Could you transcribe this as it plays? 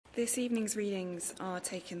This evening's readings are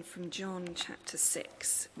taken from John chapter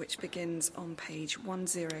 6, which begins on page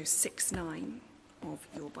 1069 of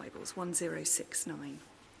your Bibles, 1069.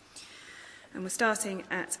 And we're starting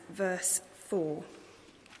at verse 4.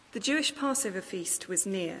 The Jewish Passover feast was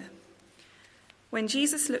near. When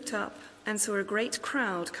Jesus looked up and saw a great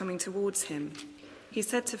crowd coming towards him, he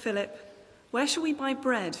said to Philip, "Where shall we buy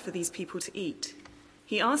bread for these people to eat?"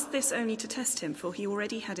 He asked this only to test him, for he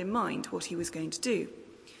already had in mind what he was going to do.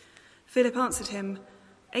 Philip answered him,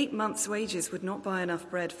 8 months' wages would not buy enough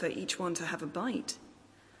bread for each one to have a bite.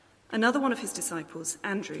 Another one of his disciples,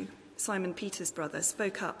 Andrew, Simon Peter's brother,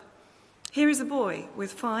 spoke up. "Here is a boy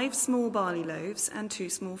with 5 small barley loaves and 2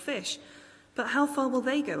 small fish, but how far will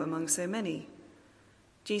they go among so many?"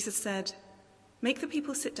 Jesus said, "Make the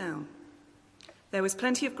people sit down." There was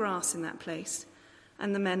plenty of grass in that place,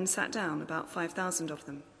 and the men sat down, about 5,000 of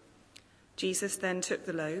them. Jesus then took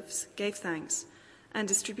the loaves, gave thanks, and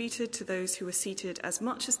distributed to those who were seated as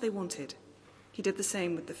much as they wanted. He did the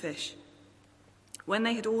same with the fish. When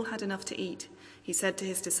they had all had enough to eat, he said to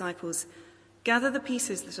his disciples, "Gather the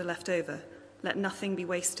pieces that are left over, let nothing be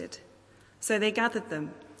wasted." So they gathered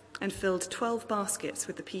them and filled 12 baskets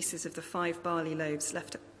with the pieces of the 5 barley loaves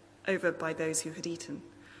left over by those who had eaten.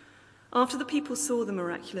 After the people saw the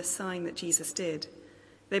miraculous sign that Jesus did,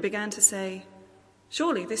 they began to say,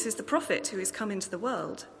 "Surely this is the prophet who is come into the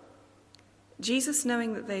world." Jesus,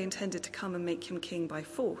 knowing that they intended to come and make him king by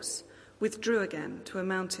force, withdrew again to a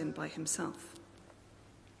mountain by himself.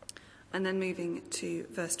 And then moving to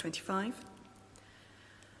verse 25.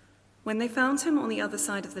 When they found him on the other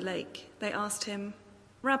side of the lake, they asked him,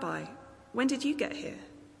 "Rabbi, when did you get here?"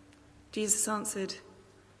 Jesus answered,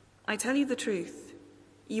 "I tell you the truth.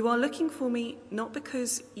 You are looking for me not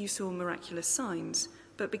because you saw miraculous signs,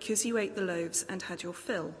 but because you ate the loaves and had your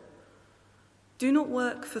fill. Do not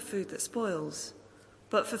work for food that spoils,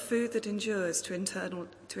 but for food that endures to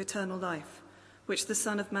eternal life, which the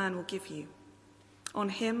Son of Man will give you. On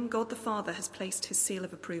him God the Father has placed his seal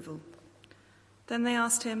of approval." Then they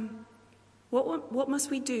asked him, What must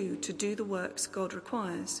we do to do the works God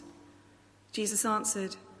requires?" Jesus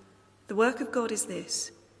answered, "The work of God is this,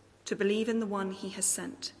 to believe in the one he has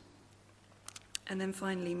sent." And then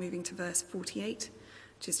finally moving to verse 48,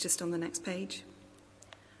 which is just on the next page.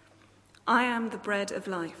 "I am the bread of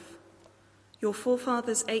life. Your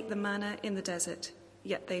forefathers ate the manna in the desert,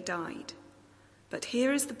 yet they died. But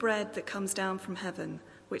here is the bread that comes down from heaven,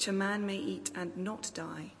 which a man may eat and not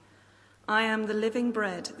die. I am the living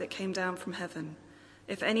bread that came down from heaven.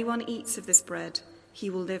 If anyone eats of this bread,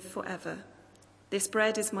 he will live forever. This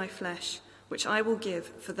bread is my flesh, which I will give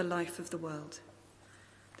for the life of the world."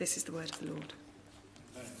 This is the word of the Lord.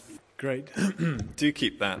 Great. Do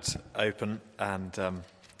keep that open, and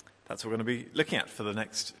that's what we're going to be looking at for the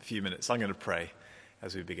next few minutes. I'm going to pray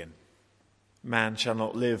as we begin. Man shall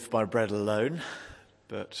not live by bread alone,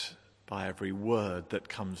 but by every word that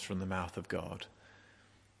comes from the mouth of God.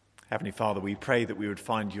 Heavenly Father, we pray that we would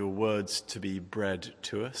find your words to be bread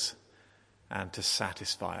to us and to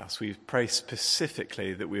satisfy us. We pray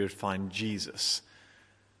specifically that we would find Jesus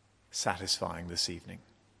satisfying this evening.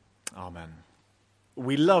 Amen.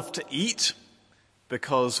 We love to eat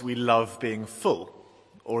because we love being full.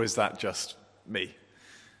 Or is that just me?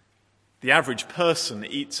 The average person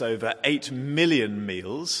eats over 8 million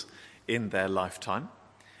meals in their lifetime.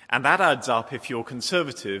 And that adds up, if you're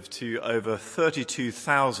conservative, to over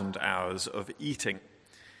 32,000 hours of eating.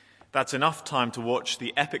 That's enough time to watch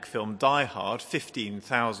the epic film Die Hard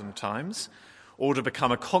 15,000 times, or to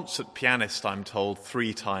become a concert pianist, I'm told,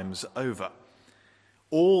 3 times over.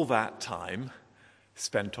 All that time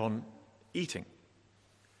spent on eating.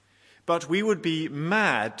 But we would be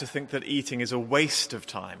mad to think that eating is a waste of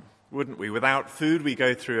time, wouldn't we? Without food, we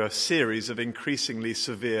go through a series of increasingly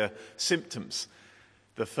severe symptoms.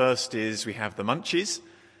 The first is we have the munchies,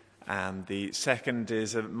 and the second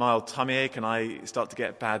is a mild tummy ache, and I start to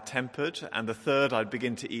get bad-tempered, and the third, I'd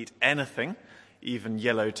begin to eat anything, even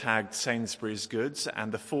yellow-tagged Sainsbury's goods,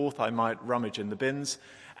 and the fourth, I might rummage in the bins,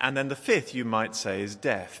 and then the fifth, you might say, is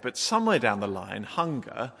death. But somewhere down the line,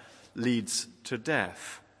 hunger leads to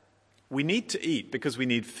death. We need to eat because we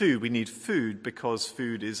need food. We need food because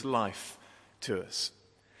food is life to us.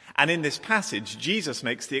 And in this passage, Jesus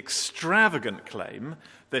makes the extravagant claim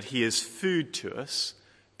that he is food to us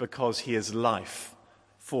because he is life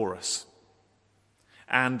for us.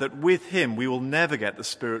 And that with him, we will never get the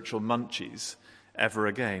spiritual munchies ever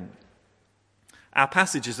again. Our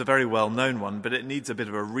passage is a very well-known one, but it needs a bit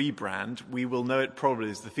of a rebrand. We will know it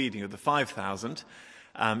probably as the feeding of the 5,000.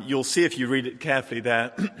 You'll see if you read it carefully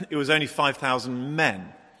there, it was only 5,000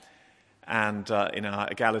 men. And in our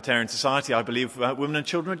egalitarian society, I believe women and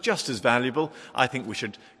children are just as valuable. I think we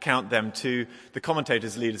should count them too. The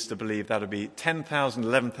commentators lead us to believe that would be 10,000,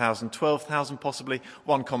 11,000, 12,000 possibly.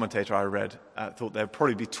 One commentator I read thought there would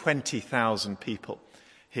probably be 20,000 people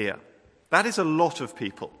here. That is a lot of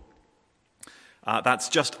people. That's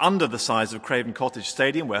just under the size of Craven Cottage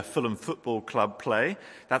Stadium, where Fulham Football Club play.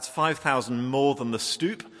 That's 5,000 more than the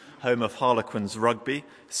Stoop, home of Harlequins Rugby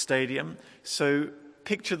Stadium. So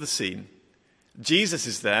picture the scene. Jesus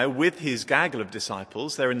is there with his gaggle of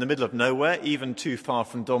disciples. They're in the middle of nowhere, even too far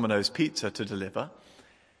from Domino's Pizza to deliver.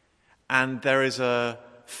 And there is a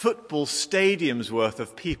football stadium's worth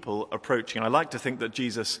of people approaching. I like to think that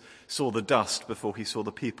Jesus saw the dust before he saw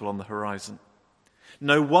the people on the horizon.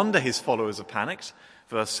 No wonder his followers are panicked.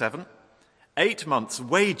 Verse 7, 8 months'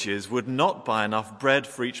 wages would not buy enough bread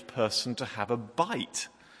for each person to have a bite.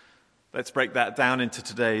 Let's break that down into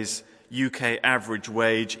today's UK average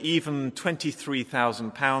wage. Even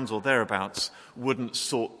 £23,000 or thereabouts wouldn't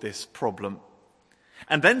sort this problem.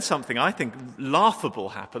 And then something I think laughable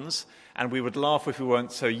happens, and we would laugh if we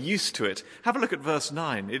weren't so used to it. Have a look at verse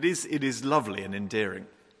 9. It is lovely and endearing.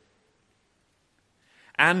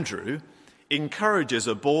 Andrew encourages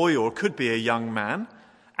a boy, or could be a young man,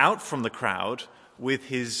 out from the crowd with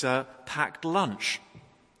his packed lunch.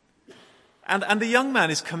 And the young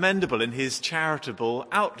man is commendable in his charitable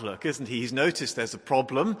outlook, isn't he? He's noticed there's a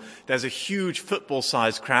problem. There's a huge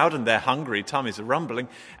football-sized crowd, and they're hungry. Tummies are rumbling.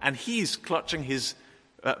 And he's clutching his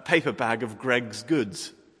paper bag of Greg's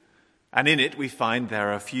goods. And in it we find there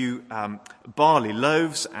are a few barley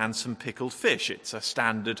loaves and some pickled fish. It's a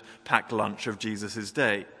standard packed lunch of Jesus'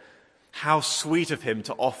 day. How sweet of him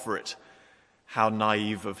to offer it. How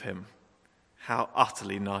naive of him. How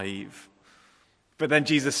utterly naive. But then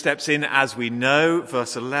Jesus steps in, as we know,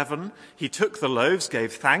 verse 11. He took the loaves,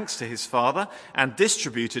 gave thanks to his Father, and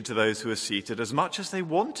distributed to those who were seated as much as they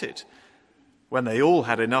wanted. When they all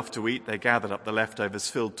had enough to eat, they gathered up the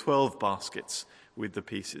leftovers, filled 12 baskets with the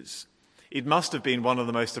pieces. It must have been one of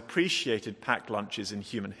the most appreciated packed lunches in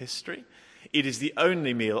human history. It is the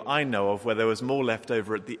only meal I know of where there was more left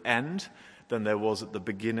over at the end than there was at the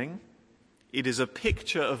beginning. It is a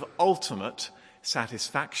picture of ultimate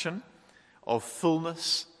satisfaction, of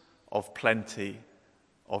fullness, of plenty,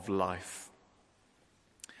 of life.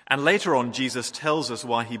 And later on, Jesus tells us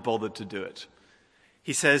why he bothered to do it.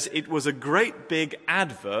 He says, it was a great big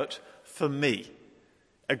advert for me,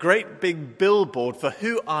 a great big billboard for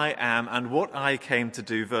who I am and what I came to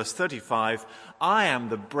do. Verse 35, I am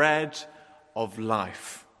the bread of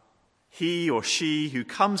life. He or she who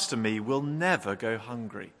comes to me will never go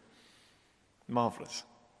hungry. Marvelous.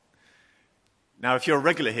 Now, if you're a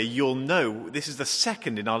regular here, you'll know this is the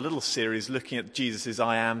second in our little series looking at Jesus'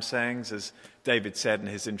 I am sayings, as David said in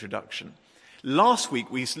his introduction. Last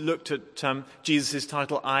week, we looked at Jesus'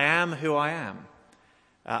 title, I am who I am.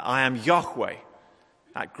 I am Yahweh,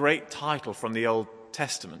 that great title from the Old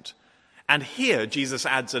Testament. And here, Jesus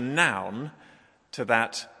adds a noun to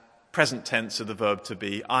that present tense of the verb to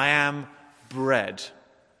be. I am bread.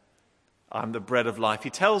 I'm the bread of life. He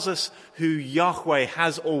tells us who Yahweh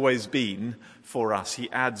has always been for us. He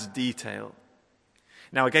adds detail.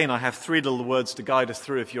 Now again, I have 3 little words to guide us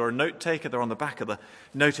through. If you're a note taker, they're on the back of the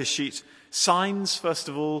notice sheet. Signs, first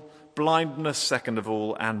of all, blindness, second of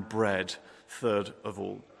all, and bread, third of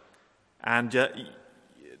all. And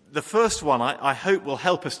the first one, I hope, will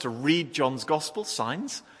help us to read John's Gospel,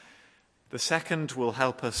 signs. The second will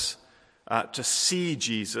help us to see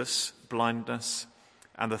Jesus, blindness.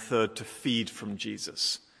 And the third, to feed from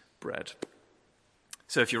Jesus, bread.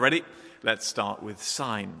 So if you're ready, let's start with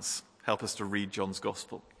signs. Help us to read John's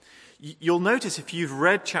Gospel. You'll notice if you've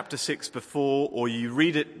read chapter 6 before or you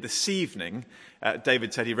read it this evening,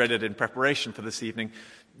 David said he read it in preparation for this evening,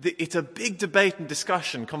 it's a big debate and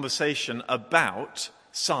discussion, conversation about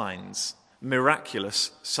signs,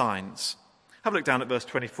 miraculous signs. Have a look down at verse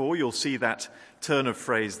 24. You'll see that turn of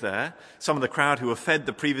phrase there. Some of the crowd who were fed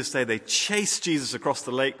the previous day, they chase Jesus across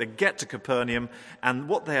the lake. They get to Capernaum, and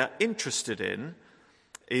what they are interested in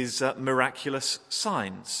is miraculous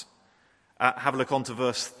signs. Have a look on to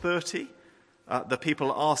verse 30. The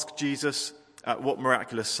people ask Jesus, what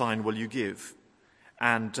miraculous sign will you give?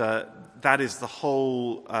 And that is the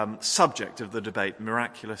whole subject of the debate,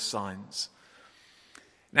 miraculous signs.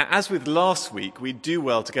 Now, as with last week, we do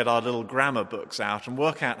well to get our little grammar books out and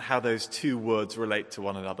work out how those two words relate to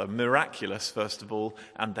one another. Miraculous, first of all,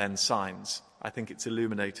 and then signs. I think it's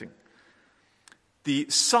illuminating. The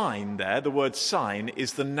sign there, the word sign,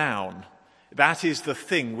 is the noun. That is the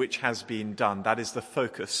thing which has been done. That is the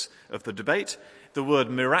focus of the debate. The word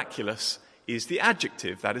miraculous is the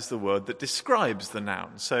adjective. That is the word that describes the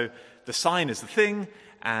noun. So the The sign is the thing,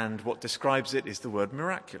 and what describes it is the word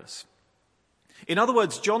miraculous. In other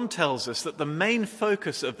words, John tells us that the main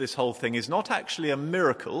focus of this whole thing is not actually a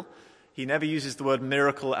miracle. He never uses the word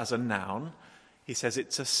miracle as a noun. He says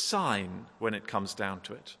it's a sign when it comes down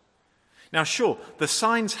to it. Now, sure, the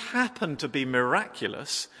signs happen to be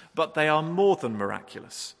miraculous, but they are more than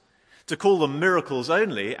miraculous. To call them miracles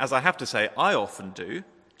only, as I have to say I often do,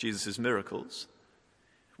 Jesus' miracles,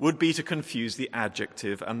 would be to confuse the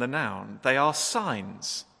adjective and the noun. They are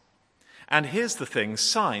signs. And here's the thing,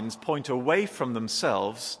 signs point away from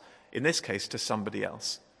themselves, in this case to somebody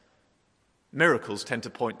else. Miracles tend to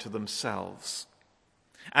point to themselves.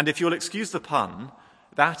 And if you'll excuse the pun,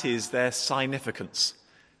 that is their significance.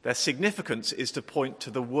 Their significance is to point to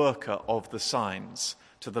the worker of the signs,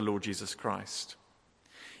 to the Lord Jesus Christ.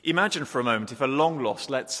 Imagine for a moment if a long-lost,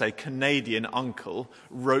 let's say, Canadian uncle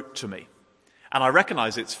wrote to me. And I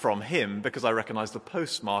recognize it's from him because I recognize the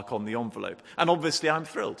postmark on the envelope. And obviously I'm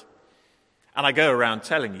thrilled. And I go around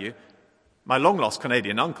telling you, my long-lost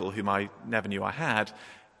Canadian uncle, whom I never knew I had,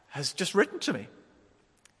 has just written to me.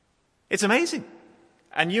 It's amazing.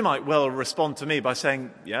 And you might well respond to me by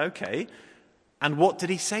saying, yeah, okay. And what did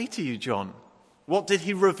he say to you, John? What did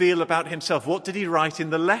he reveal about himself? What did he write in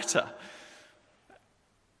the letter?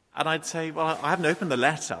 And I'd say, well, I haven't opened the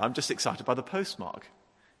letter. I'm just excited by the postmark.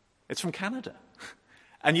 It's from Canada.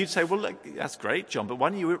 And you'd say, well, look, that's great, John, but why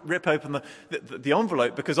don't you rip open the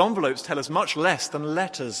envelope? Because envelopes tell us much less than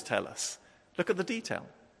letters tell us. Look at the detail.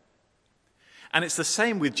 And it's the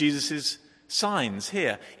same with Jesus' signs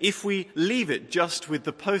here. If we leave it just with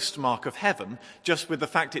the postmark of heaven, just with the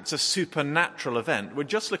fact it's a supernatural event, we're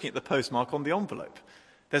just looking at the postmark on the envelope.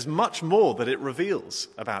 There's much more that it reveals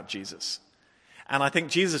about Jesus. And I think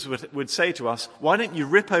Jesus would say to us, why don't you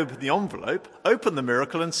rip open the envelope, open the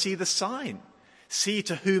miracle and see the sign? See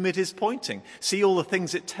to whom it is pointing. See all the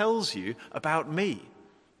things it tells you about me.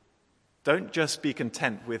 Don't just be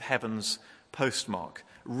content with heaven's postmark.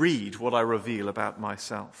 Read what I reveal about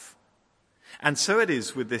myself. And so it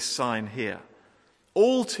is with this sign here.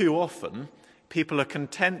 All too often, people are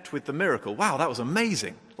content with the miracle. Wow, that was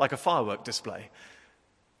amazing, like a firework display.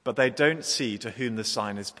 But they don't see to whom the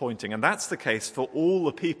sign is pointing. And that's the case for all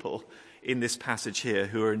the people in this passage here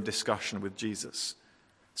who are in discussion with Jesus.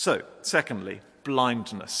 So, secondly,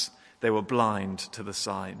 blindness. They were blind to the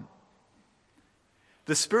sign.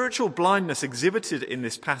 The spiritual blindness exhibited in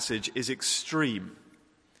this passage is extreme.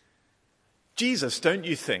 Jesus, don't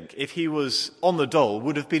you think, if he was on the dole,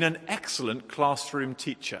 would have been an excellent classroom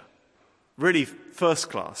teacher? Really first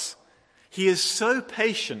class. He is so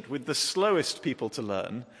patient with the slowest people to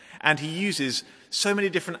learn, and he uses so many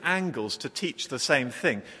different angles to teach the same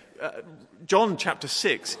thing. John chapter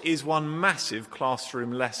 6 is one massive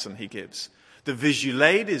classroom lesson he gives. The visual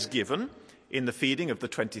aid is given in the feeding of the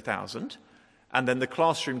 20,000, and then the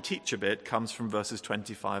classroom teacher bit comes from verses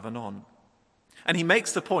 25 and on. And he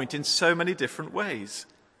makes the point in so many different ways.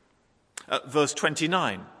 Verse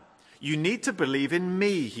 29, you need to believe in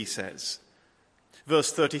me, he says.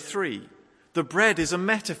 Verse 33, the bread is a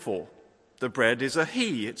metaphor. The bread is a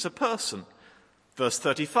he, it's a person. Verse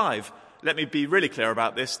 35, let me be really clear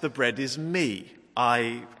about this, the bread is me.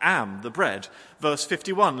 I am the bread. Verse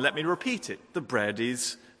 51, let me repeat it, the bread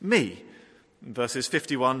is me. Verses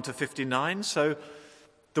 51 to 59, so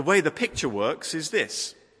the way the picture works is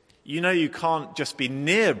this. You know you can't just be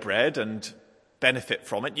near bread and benefit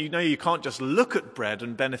from it. You know you can't just look at bread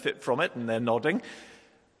and benefit from it, and they're nodding.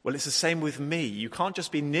 Well, it's the same with me. You can't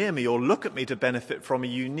just be near me or look at me to benefit from me.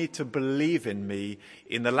 You need to believe in me.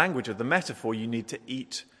 In the language of the metaphor, you need to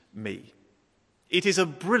eat me. It is a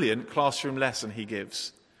brilliant classroom lesson he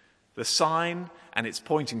gives. The sign, and it's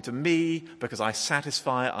pointing to me because I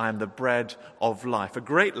satisfy, I am the bread of life. A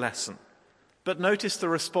great lesson. But notice the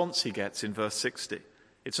response he gets in verse 60.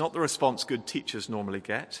 It's not the response good teachers normally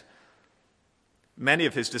get. Many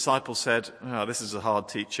of his disciples said, this is a hard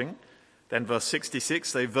teaching. Then verse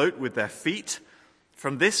 66, they vote with their feet.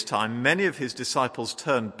 From this time, many of his disciples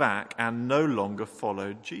turned back and no longer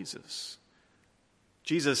followed Jesus.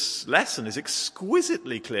 Jesus' lesson is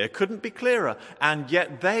exquisitely clear, couldn't be clearer, and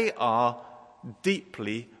yet they are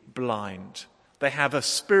deeply blind. They have a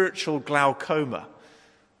spiritual glaucoma.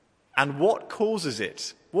 And what causes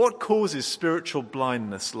it? What causes spiritual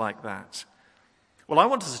blindness like that? Well, I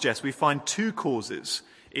want to suggest we find two causes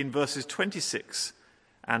in verses 26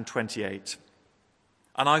 and 28.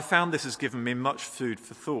 And I found this has given me much food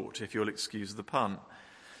for thought, if you'll excuse the pun.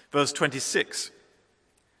 Verse 26,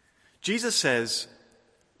 Jesus says,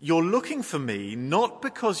 you're looking for me not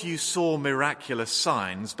because you saw miraculous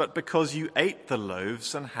signs, but because you ate the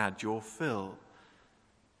loaves and had your fill.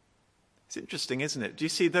 It's interesting, isn't it? Do you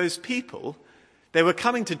see those people? They were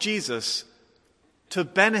coming to Jesus to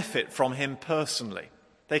benefit from him personally.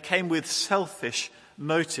 They came with selfish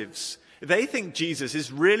motives. They think Jesus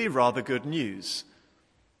is really rather good news.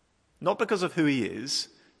 Not because of who he is,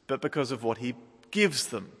 but because of what he gives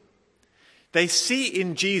them. They see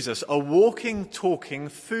in Jesus a walking, talking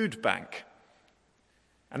food bank.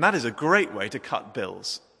 And that is a great way to cut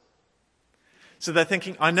bills. So they're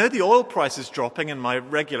thinking, I know the oil price is dropping and my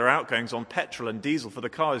regular outgoings on petrol and diesel for the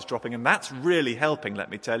car is dropping, and that's really helping, let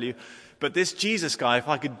me tell you. But this Jesus guy, if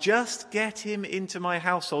I could just get him into my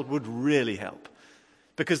household, would really help.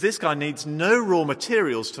 Because this guy needs no raw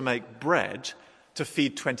materials to make bread to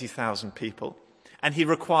feed 20,000 people. And he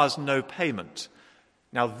requires no payment.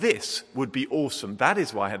 Now this would be awesome. That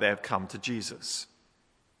is why they have come to Jesus.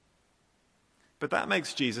 But that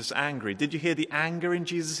makes Jesus angry. Did you hear the anger in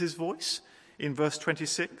Jesus' voice in verse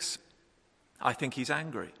 26? I think he's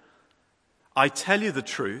angry. I tell you the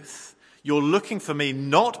truth, you're looking for me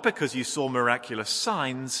not because you saw miraculous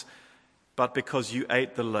signs, but because you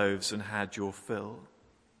ate the loaves and had your fill.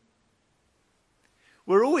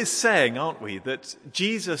 We're always saying, aren't we, that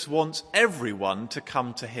Jesus wants everyone to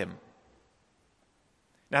come to him.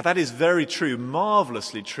 Now that is very true,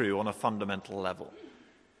 marvelously true on a fundamental level.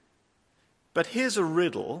 But here's a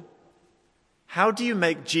riddle. How do you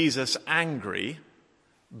make Jesus angry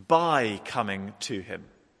by coming to him?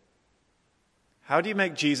 How do you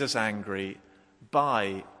make Jesus angry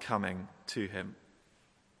by coming to him?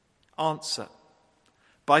 Answer: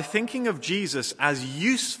 by thinking of Jesus as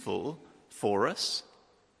useful for us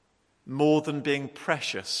more than being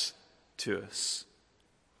precious to us.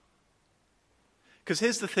 Because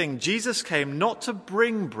here's the thing, Jesus came not to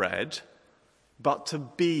bring bread, but to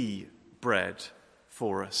be bread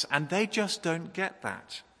for us. And they just don't get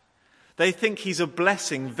that. They think he's a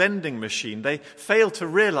blessing vending machine. They fail to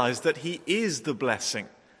realize that he is the blessing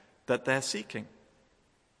that they're seeking.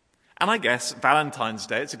 And I guess Valentine's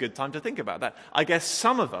Day, it's a good time to think about that. I guess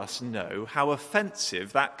some of us know how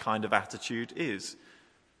offensive that kind of attitude is.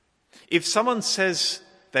 If someone says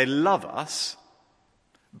they love us,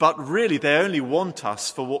 but really they only want us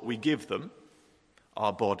for what we give them,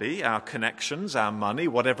 our body, our connections, our money,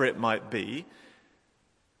 whatever it might be,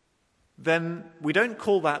 then we don't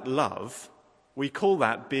call that love. We call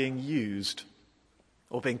that being used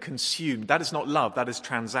or being consumed. That is not love, that is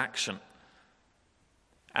transaction.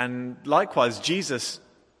 And likewise, Jesus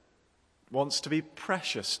wants to be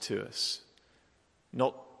precious to us,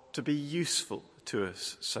 not to be useful to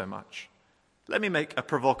us so much. Let me make a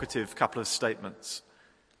provocative couple of statements.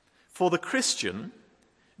 For the Christian,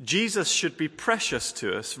 Jesus should be precious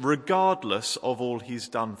to us regardless of all he's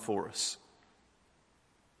done for us.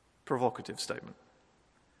 Provocative statement.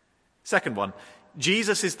 Second one,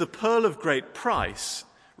 Jesus is the pearl of great price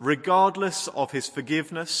regardless of his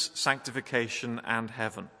forgiveness, sanctification, and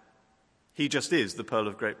heaven. He just is the pearl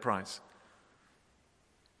of great price.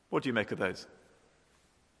 What do you make of those?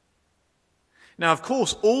 Now, of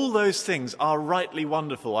course, all those things are rightly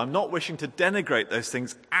wonderful. I'm not wishing to denigrate those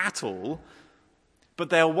things at all, but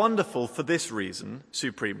they are wonderful for this reason,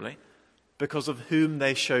 supremely, because of whom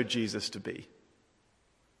they show Jesus to be.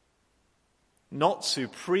 Not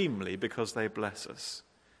supremely because they bless us.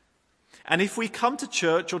 And if we come to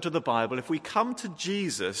church or to the Bible, if we come to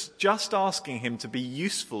Jesus just asking him to be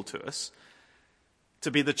useful to us, to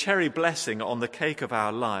be the cherry blessing on the cake of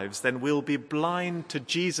our lives, then we'll be blind to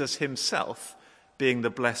Jesus himself being the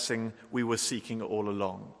blessing we were seeking all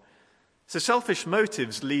along. So selfish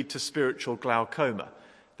motives lead to spiritual glaucoma.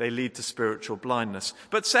 They lead to spiritual blindness.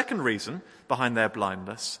 But second reason behind their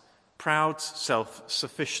blindness, proud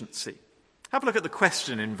self-sufficiency. Have a look at the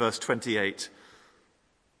question in verse 28.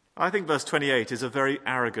 I think verse 28 is a very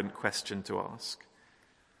arrogant question to ask.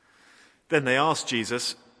 Then they asked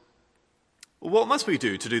Jesus, what must we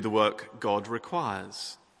do to do the work God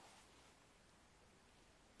requires?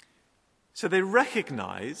 So they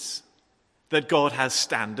recognize that God has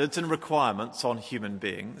standards and requirements on human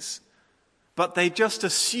beings, but they just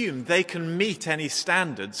assume they can meet any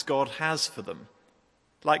standards God has for them.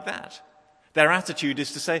 Like that. Their attitude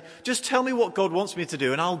is to say, just tell me what God wants me to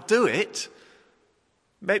do and I'll do it.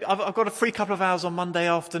 Maybe I've got a free couple of hours on Monday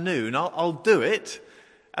afternoon. I'll do it.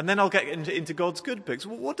 And then I'll get into God's good books.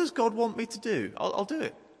 Well, what does God want me to do? I'll do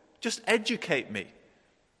it. Just educate me.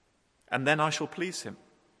 And then I shall please him.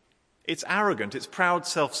 It's arrogant. It's proud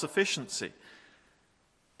self-sufficiency.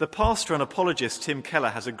 The pastor and apologist Tim Keller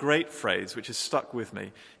has a great phrase which has stuck with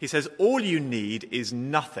me. He says, all you need is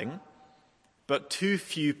nothing, but too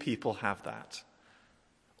few people have that.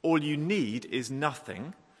 All you need is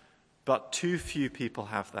nothing, but too few people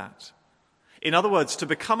have that. In other words, to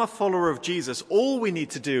become a follower of Jesus, all we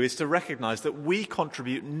need to do is to recognize that we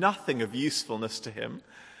contribute nothing of usefulness to him,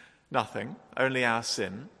 nothing, only our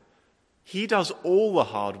sin. He does all the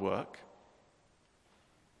hard work.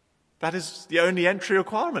 That is the only entry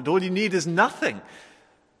requirement. All you need is nothing.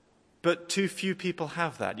 But too few people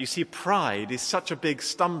have that. You see, pride is such a big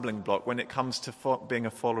stumbling block when it comes to being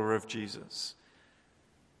a follower of Jesus.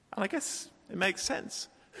 And I guess it makes sense.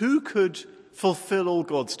 Who could fulfill all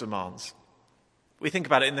God's demands? We think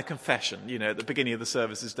about it in the confession, at the beginning of the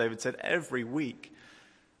service, as David said, every week.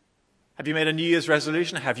 Have you made a New Year's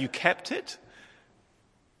resolution? Have you kept it?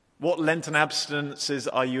 What Lenten abstinences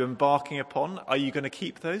are you embarking upon? Are you going to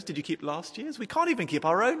keep those? Did you keep last year's? We can't even keep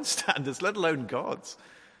our own standards, let alone God's.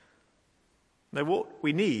 No, what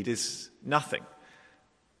we need is nothing.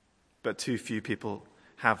 But too few people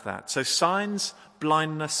have that. So signs,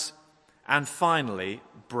 blindness, and finally,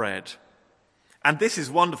 bread. And this is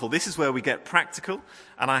wonderful. This is where we get practical.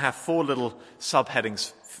 And I have 4 little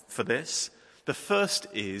subheadings for this. The first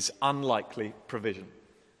is unlikely provision.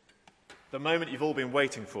 The moment you've all been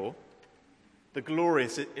waiting for, the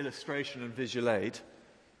glorious illustration and visual aid.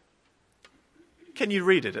 Can you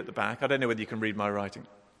read it at the back? I don't know whether you can read my writing.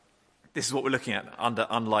 This is what we're looking at under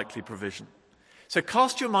unlikely provision. So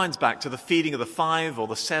cast your minds back to the feeding of the 5 or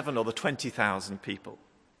the 7 or the 20,000 people.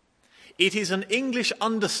 It is an English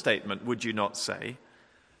understatement, would you not say,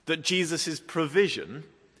 that Jesus' provision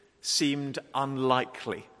seemed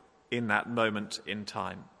unlikely in that moment in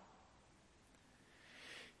time.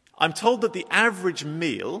 I'm told that the average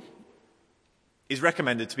meal is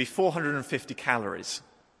recommended to be 450 calories.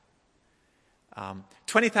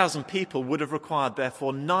 20,000 people would have required,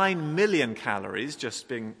 therefore, 9 million calories just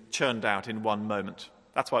being churned out in one moment.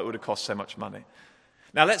 That's why it would have cost so much money.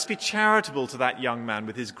 Now, let's be charitable to that young man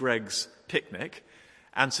with his Greg's picnic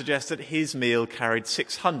and suggest that his meal carried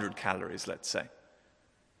 600 calories, let's say.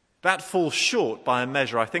 That falls short by a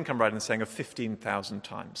measure, I think I'm right in saying, of 15,000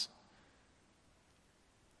 times.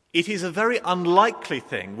 It is a very unlikely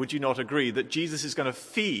thing, would you not agree, that Jesus is going to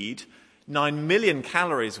feed 9 million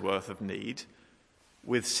calories worth of need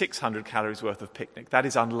with 600 calories worth of picnic. That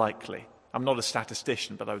is unlikely. I'm not a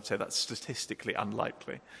statistician, but I would say that's statistically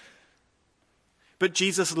unlikely. But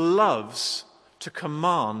Jesus loves to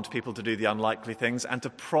command people to do the unlikely things and to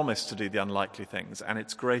promise to do the unlikely things, and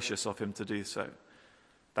it's gracious of him to do so.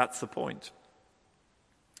 That's the point.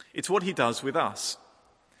 It's what he does with us.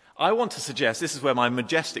 I want to suggest, this is where my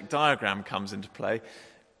majestic diagram comes into play,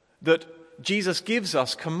 that Jesus gives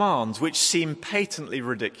us commands which seem patently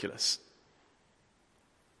ridiculous.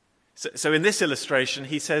 So in this illustration,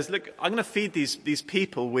 he says, look, I'm going to feed these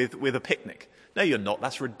people with a picnic. No, you're not.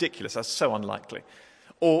 That's ridiculous. That's so unlikely.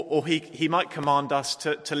 Or he might command us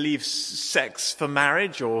to leave sex for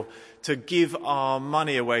marriage, or to give our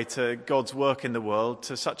money away to God's work in the world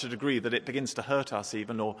to such a degree that it begins to hurt us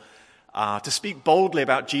even, or to speak boldly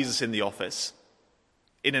about Jesus in the office,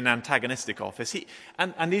 in an antagonistic office.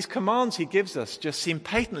 And these commands he gives us just seem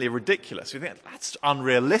patently ridiculous. We think, that's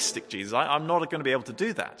unrealistic, Jesus. I'm not going to be able to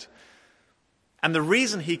do that. And the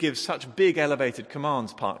reason he gives such big, elevated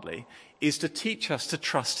commands, partly, is to teach us to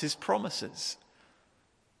trust his promises.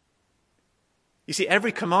 You see,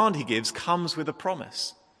 every command he gives comes with a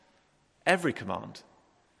promise. Every command.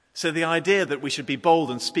 So the idea that we should be bold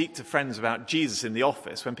and speak to friends about Jesus in the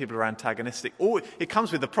office when people are antagonistic, or it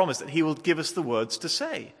comes with the promise that he will give us the words to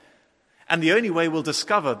say. And the only way we'll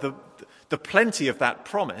discover the plenty of that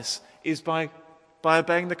promise is by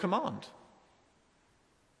obeying the command.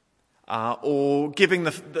 Or giving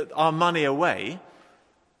our money away.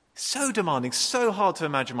 So demanding, so hard to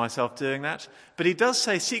imagine myself doing that. But he does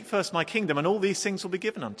say, seek first my kingdom and all these things will be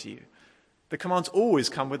given unto you. The commands always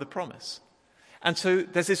come with a promise. And so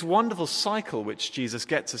there's this wonderful cycle which Jesus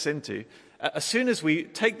gets us into. As soon as we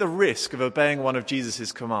take the risk of obeying one of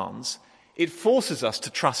Jesus' commands, it forces us to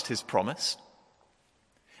trust his promise.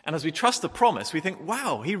 And as we trust the promise, we think,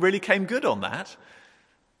 wow, he really came good on that.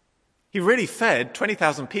 He really fed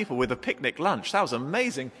 20,000 people with a picnic lunch. That was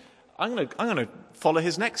amazing. I'm going to follow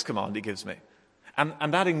his next command he gives me.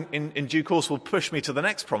 And that in due course will push me to the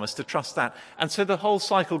next promise to trust that. And so the whole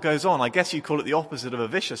cycle goes on. I guess you call it the opposite of a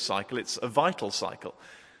vicious cycle. It's a vital cycle.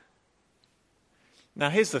 Now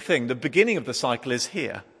here's the thing. The beginning of the cycle is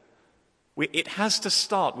here. It has to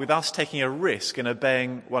start with us taking a risk in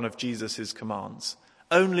obeying one of Jesus' commands.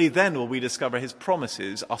 Only then will we discover his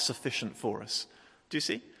promises are sufficient for us. Do you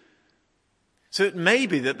see? So it may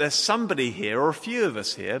be that there's somebody here, or a few of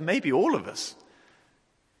us here, maybe all of us,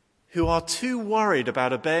 who are too worried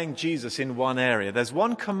about obeying Jesus in one area. There's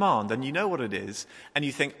one command, and you know what it is, and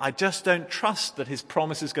you think, I just don't trust that his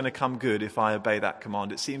promise is going to come good if I obey that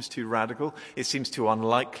command. It seems too radical. It seems too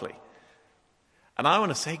unlikely. And I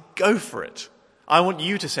want to say, go for it. I want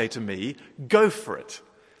you to say to me, go for it.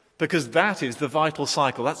 Because that is the vital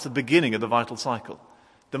cycle. That's the beginning of the vital cycle.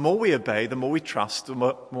 The more we obey, the more we trust. The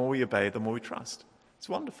more we obey, the more we trust. It's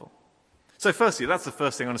wonderful. So firstly, that's the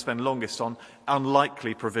first thing I'm going to spend longest on,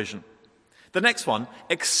 unlikely provision. The next one,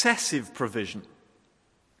 excessive provision.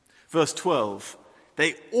 Verse 12,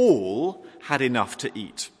 they all had enough to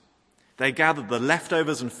eat. They gathered the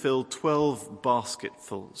leftovers and filled 12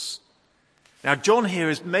 basketfuls. Now, John here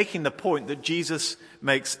is making the point that Jesus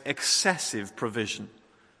makes excessive provision.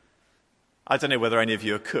 I don't know whether any of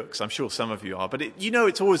you are cooks. I'm sure some of you are. But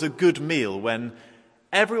it's always a good meal when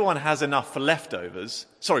everyone has enough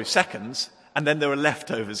for seconds, and then there are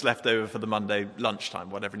leftovers left over for the Monday lunchtime,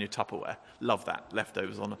 whatever in your Tupperware. Love that,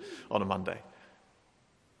 leftovers on a Monday.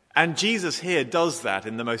 And Jesus here does that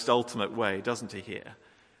in the most ultimate way, doesn't he here?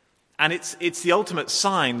 And it's the ultimate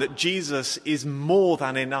sign that Jesus is more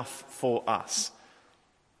than enough for us.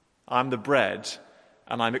 I'm the bread,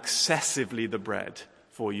 and I'm excessively the bread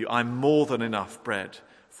for you. I'm more than enough bread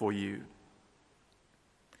for you.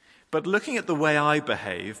 But looking at the way I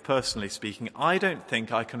behave, personally speaking, I don't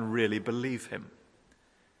think I can really believe him.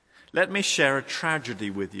 Let me share a tragedy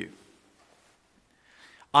with you.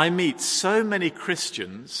 I meet so many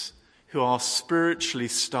Christians who are spiritually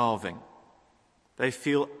starving. They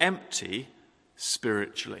feel empty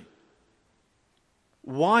spiritually.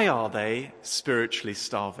 Why are they spiritually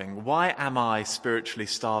starving? Why am I spiritually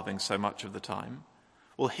starving so much of the time?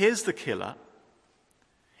 Well, here's the killer.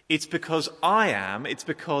 It's because it's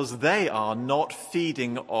because they are not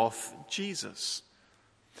feeding off Jesus.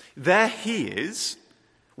 There he is,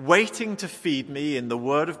 waiting to feed me in the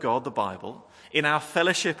Word of God, the Bible, in our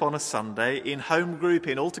fellowship on a Sunday, in home group,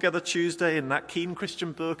 in Altogether Tuesday, in that Keen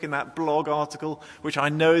Christian book, in that blog article, which I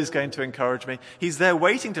know is going to encourage me. He's there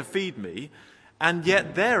waiting to feed me, and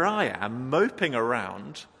yet there I am, moping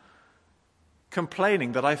around,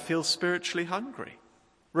 complaining that I feel spiritually hungry,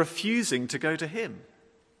 refusing to go to him.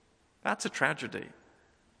 That's a tragedy.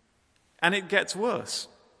 And it gets worse.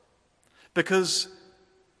 Because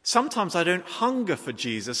sometimes I don't hunger for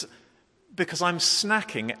Jesus because I'm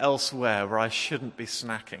snacking elsewhere where I shouldn't be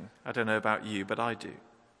snacking. I don't know about you, but I do.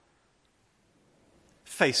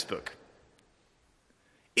 Facebook.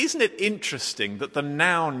 Isn't it interesting that the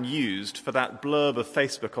noun used for that blurb of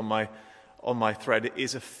Facebook on my thread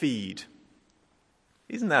is a feed?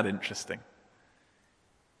 Isn't that interesting?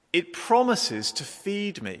 It promises to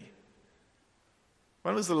feed me.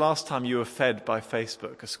 When was the last time you were fed by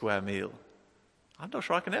Facebook a square meal? I'm not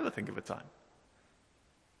sure I can ever think of a time.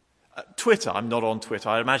 Twitter, I'm not on Twitter.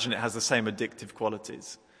 I imagine it has the same addictive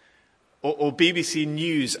qualities. Or BBC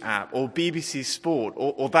News app, or BBC Sport,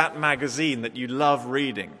 or that magazine that you love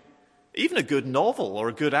reading. Even a good novel or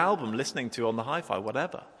a good album listening to on the hi-fi,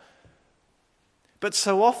 whatever. But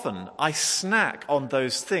so often I snack on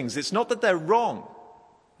those things. It's not that they're wrong.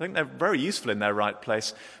 I think they're very useful in their right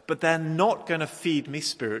place, but they're not going to feed me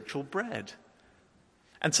spiritual bread.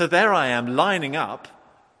 And so there I am lining up,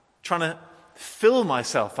 trying to fill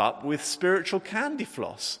myself up with spiritual candy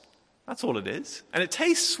floss. That's all it is. And it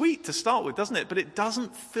tastes sweet to start with, doesn't it? But it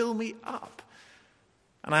doesn't fill me up.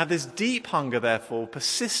 And I have this deep hunger, therefore,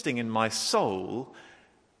 persisting in my soul,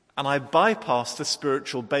 and I bypass the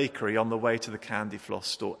spiritual bakery on the way to the candy floss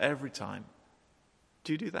store every time.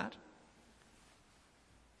 Do you do that?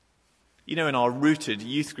 You know, in our Rooted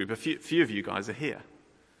youth group, a few of you guys are here.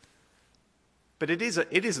 But it is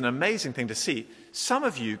an amazing thing to see. Some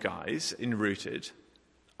of you guys in Rooted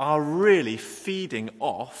are really feeding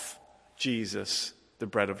off Jesus, the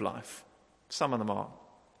bread of life. Some of them are.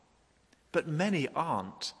 But many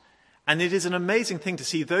aren't. And it is an amazing thing to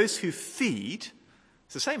see those who feed,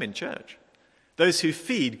 it's the same in church, those who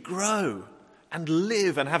feed grow and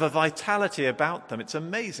live and have a vitality about them. It's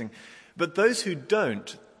amazing. But those who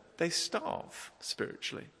don't, they starve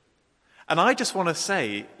spiritually. And I just want to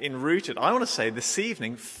say, in Rooted, I want to say this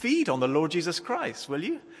evening, feed on the Lord Jesus Christ, will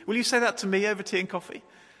you? Will you say that to me over tea and coffee?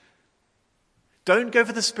 Don't go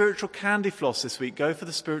for the spiritual candy floss this week. Go for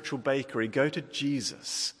the spiritual bakery. Go to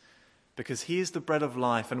Jesus, because he is the bread of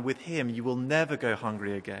life, and with him you will never go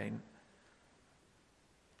hungry again.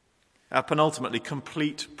 Penultimately,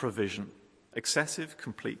 complete provision. Excessive,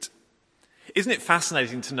 complete. Isn't it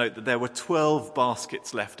fascinating to note that there were 12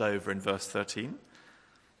 baskets left over in verse 13?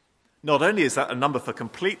 Not only is that a number for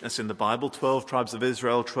completeness in the Bible, 12 tribes of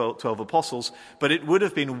Israel, 12 apostles, but it would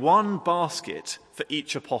have been one basket for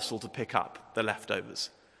each apostle to pick up, the leftovers.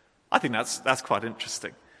 I think that's quite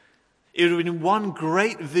interesting. It would have been one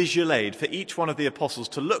great visual aid for each one of the apostles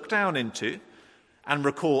to look down into and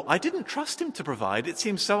recall, I didn't trust him to provide. It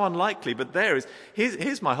seems so unlikely, but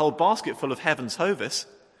here's my whole basket full of heaven's hovis.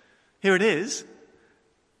 Here it is.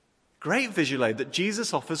 Great visual aid that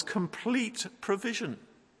Jesus offers complete provision.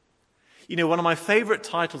 You know, one of my favorite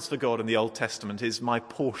titles for God in the Old Testament is my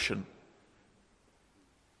portion.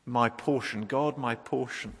 My portion, God, my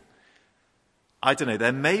portion. I don't know,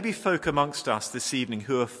 there may be folk amongst us this evening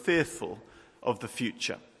who are fearful of the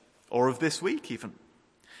future, or of this week even.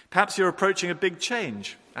 Perhaps you're approaching a big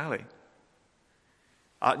change, Ali.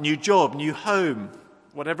 New job, new home,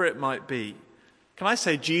 whatever it might be. Can I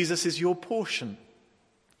say Jesus is your portion?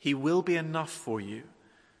 He will be enough for you.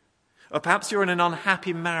 Or perhaps you're in an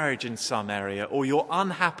unhappy marriage in some area, or you're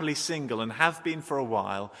unhappily single and have been for a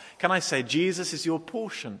while. Can I say Jesus is your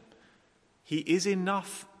portion? He is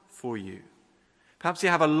enough for you. Perhaps you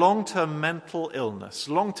have a long-term mental illness,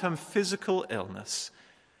 long-term physical illness,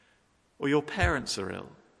 or your parents are ill.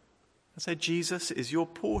 I say Jesus is your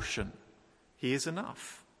portion. He is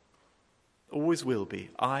enough. Always will be.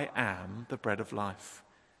 I am the bread of life.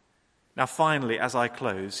 Now finally, as I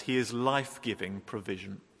close, he is life-giving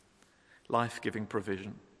provision. Life-giving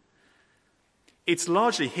provision. It's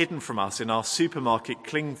largely hidden from us in our supermarket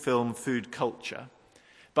cling film food culture,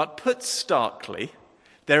 but put starkly,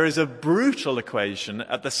 there is a brutal equation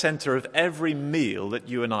at the center of every meal that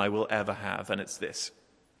you and I will ever have, and it's this.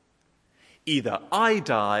 Either I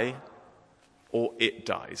die or it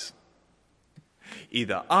dies.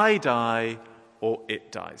 Either I die or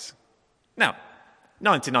it dies. Now,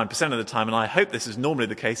 99% of the time, and I hope this is normally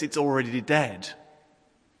the case, it's already dead.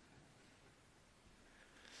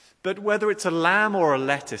 But whether it's a lamb or a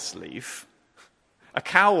lettuce leaf, a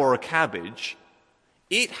cow or a cabbage,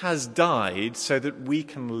 it has died so that we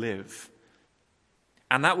can live.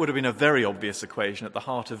 And that would have been a very obvious equation at the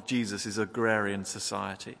heart of Jesus' agrarian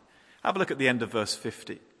society. Have a look at the end of verse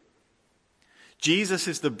 50. Jesus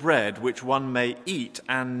is the bread which one may eat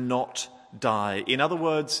and not die. In other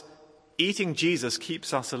words, eating Jesus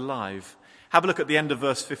keeps us alive. Have a look at the end of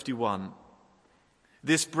verse 51.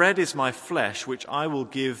 This bread is my flesh, which I will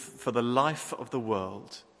give for the life of the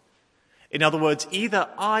world. In other words, either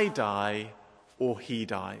I die or he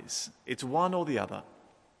dies. It's one or the other.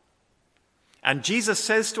 And Jesus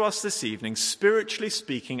says to us this evening, spiritually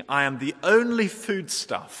speaking, I am the only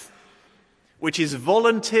foodstuff which is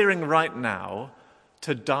volunteering right now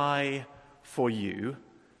to die for you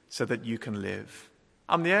so that you can live.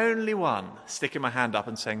 I'm the only one sticking my hand up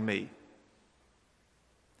and saying me.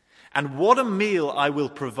 And what a meal I will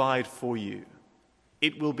provide for you.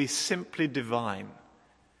 It will be simply divine.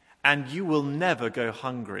 And you will never go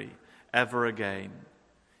hungry ever again.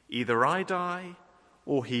 Either I die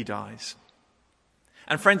or he dies.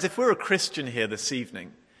 And friends, if we're a Christian here this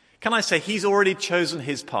evening, can I say he's already chosen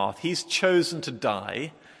his path. He's chosen to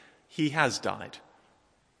die. He has died.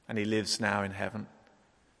 And he lives now in heaven.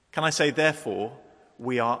 Can I say, therefore,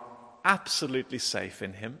 we are absolutely safe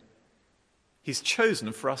in him. He's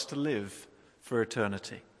chosen for us to live for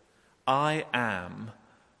eternity. I am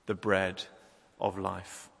the bread of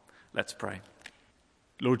life. Let's pray.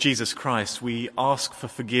 Lord Jesus Christ, we ask for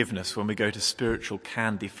forgiveness when we go to spiritual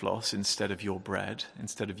candy floss instead of your bread,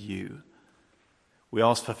 instead of you. We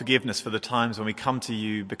ask for forgiveness for the times when we come to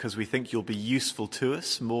you because we think you'll be useful to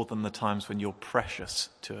us more than the times when you're precious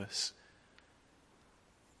to us.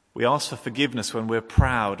 We ask for forgiveness when we're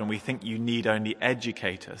proud and we think you need only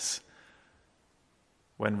educate us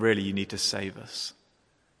when really you need to save us.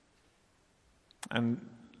 And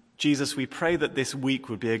Jesus, we pray that this week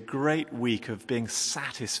would be a great week of being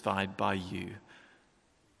satisfied by you.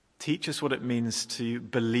 Teach us what it means to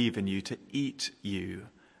believe in you, to eat you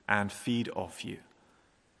and feed off you.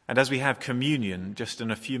 And as we have communion just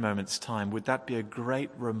in a few moments' time, would that be a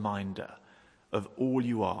great reminder of all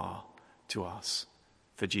you are to us?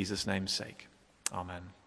 For Jesus' name's sake. Amen.